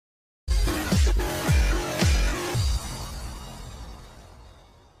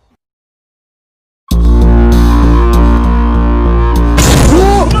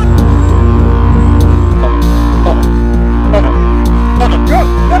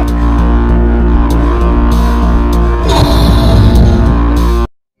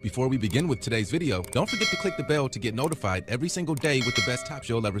Before we begin with today's video, don't forget to click the bell to get notified every single day with the best tops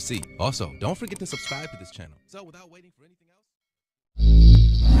you'll ever see. Also, don't forget to subscribe to this channel. So without waiting for anything else...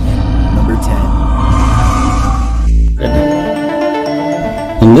 Number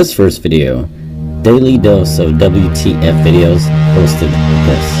 10. In this first video, Daily Dose of WTF videos posted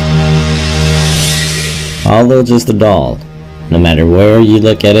this. Although just a doll, no matter where you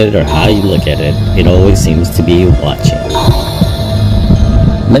look at it or how you look at it, it always seems to be watching.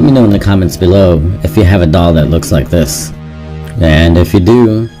 Let me know in the comments below if you have a doll that looks like this. And if you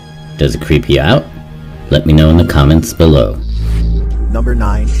do, does it creep you out? Let me know in the comments below. Number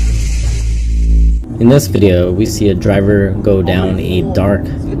 9. In this video, we see a driver go down a dark,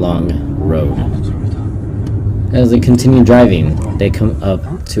 long road. As they continue driving, they come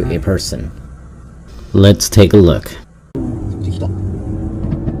up to a person. Let's take a look.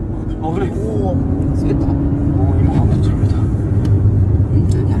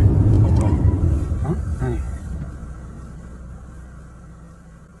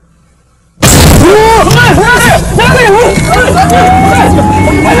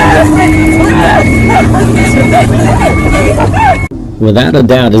 Without a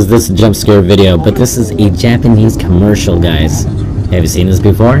doubt is this a jump scare video, but this is a Japanese commercial, guys. Have you seen this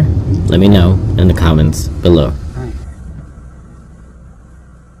before? Let me know in the comments below.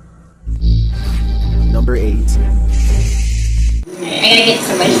 Number 8. I gotta get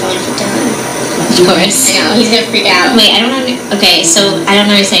somebody's phone for Taon. Of course. I know, he's gonna freak out. Wait, I don't know. Okay, so I don't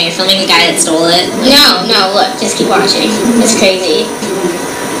understand. You're filming the guy that stole it? No, look, just keep watching. It's crazy.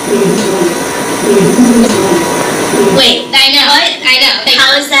 Wait, I know. What? I know. Like,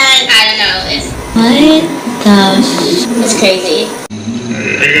 how is that? I don't know. What the It's crazy. I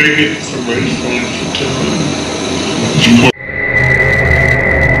gotta get somebody's phone for Taon.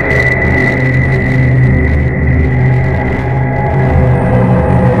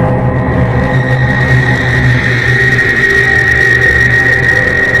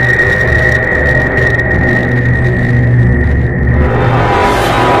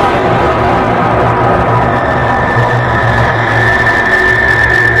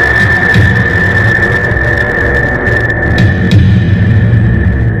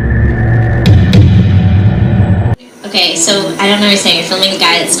 Okay, so I don't understand. You're filming the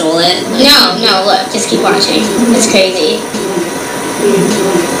guy that stole it? No, look, just keep watching. It's crazy.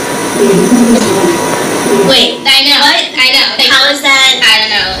 Wait, I know. What? I know. Like, how is that? I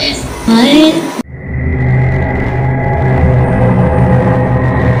don't know. What?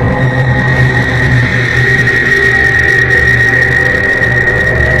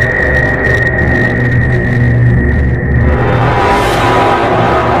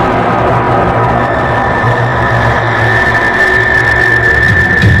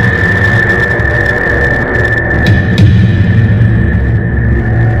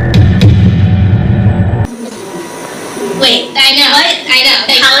 Wait, I know. What? I know.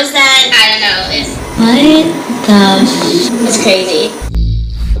 Like, how is that? I don't know. What the It's crazy.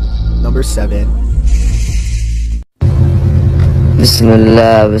 Number 7.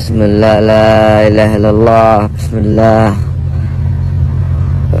 Bismillah, Bismillah, la ilaha illallah, Bismillah.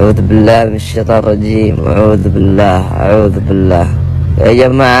 أعوذ بالله من الشيطان الرجيم، أعوذ بالله. يا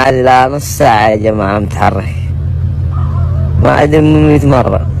جماعة لا نص ساعة يا جماعة متحرك. ما أدري من 100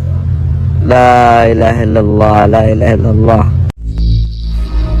 مرة. لا إله إلا الله، لا إله إلا الله.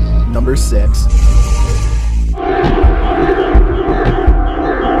 Number 6.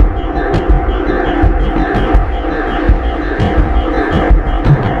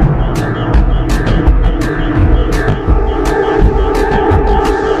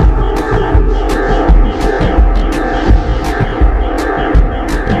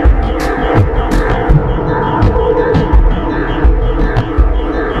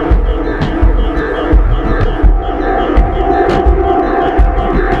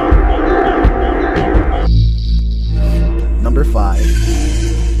 Number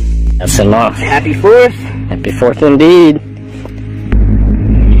 5. That's a lot. Happy 4th. Happy 4th indeed.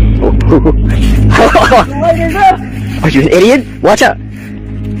 Are you an idiot? Watch out.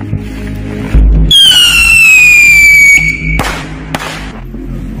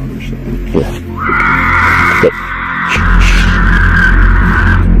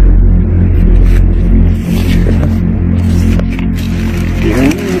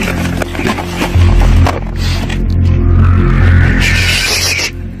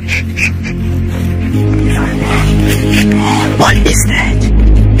 What is that?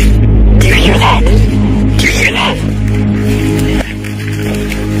 Do you hear that? Do you hear that?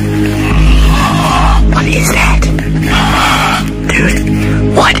 What is that? Dude,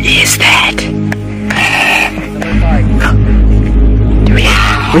 what is that?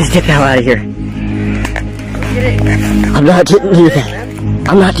 Get the hell out of here. I'm not getting near that.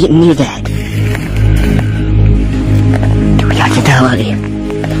 I'm not getting near that. We gotta get the hell out of here.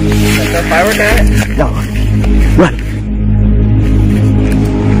 Is that firework at it? No. Run.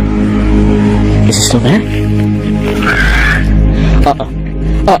 Is it still there? Go!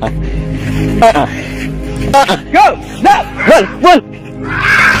 No! Run! Run!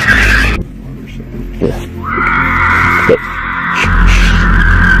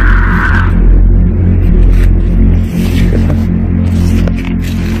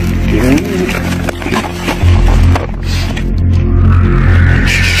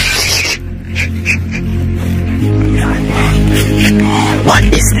 What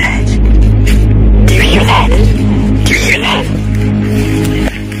is that? Do you hear that? Do you hear that?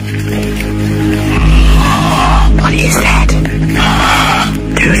 What is that?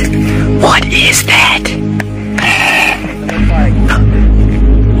 Dude, what is that?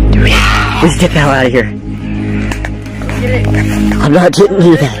 Dude, let's get the hell out of here. I'm not getting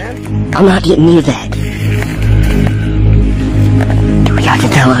near that. I'm not getting near that. Dude, we gotta get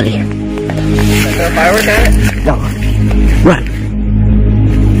the hell out of here. Is that firework at it? No. Run.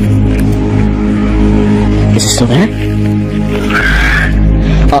 Is it still there?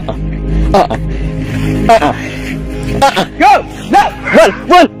 Go! No! Run!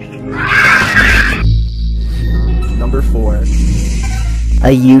 Run! Number 4.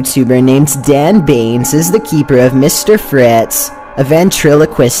 A YouTuber named Dan Baines is the keeper of Mr. Fritz, a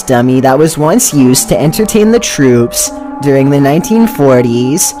ventriloquist dummy that was once used to entertain the troops during the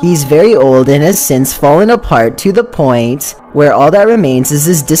 1940s. He's very old and has since fallen apart to the point where all that remains is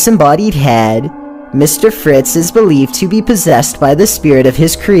his disembodied head. Mr. Fritz is believed to be possessed by the spirit of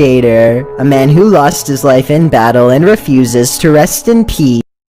his creator, a man who lost his life in battle and refuses to rest in peace.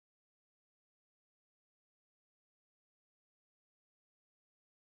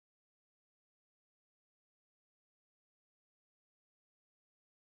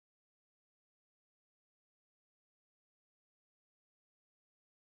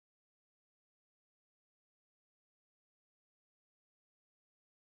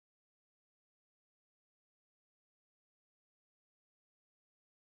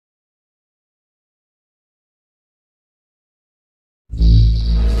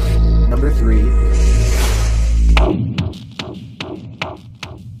 Number 3.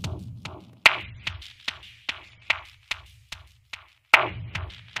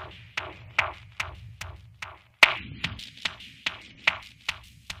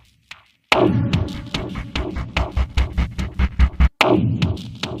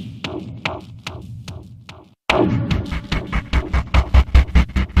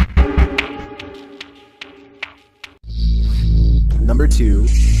 Number 2.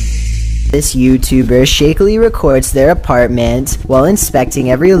 This YouTuber shakily records their apartment while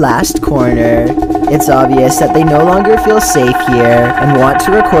inspecting every last corner. It's obvious that they no longer feel safe here and want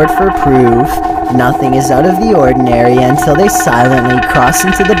to record for proof. Nothing is out of the ordinary until they silently cross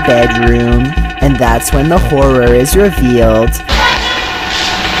into the bedroom, and that's when the horror is revealed.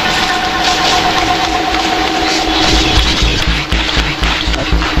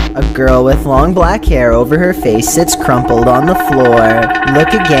 A girl with long black hair over her face sits crumpled on the floor.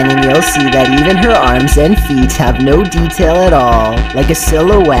 Look again and you'll see that even her arms and feet have no detail at all, like a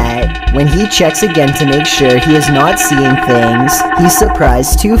silhouette. When he checks again to make sure he is not seeing things, he's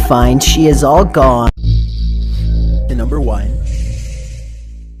surprised to find she is all gone. And number 1.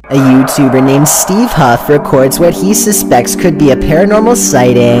 A YouTuber named Steve Huff records what he suspects could be a paranormal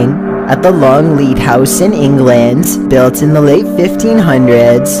sighting at the Longleat House in England. Built in the late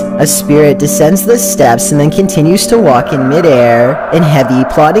 1500s, a spirit descends the steps and then continues to walk in midair in heavy,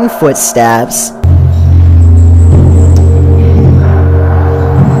 plodding footsteps.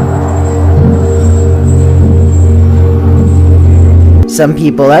 Some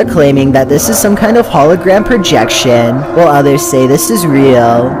people are claiming that this is some kind of hologram projection, while others say this is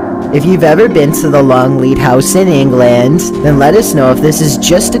real. If you've ever been to the Longleat House in England, then let us know if this is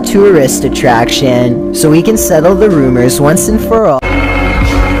just a tourist attraction, so we can settle the rumors once and for all.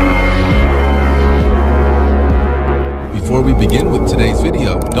 Before we begin with today's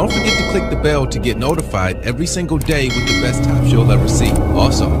video, don't forget to click the bell to get notified every single day with the best tops you'll ever see.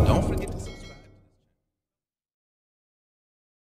 Also, don't forget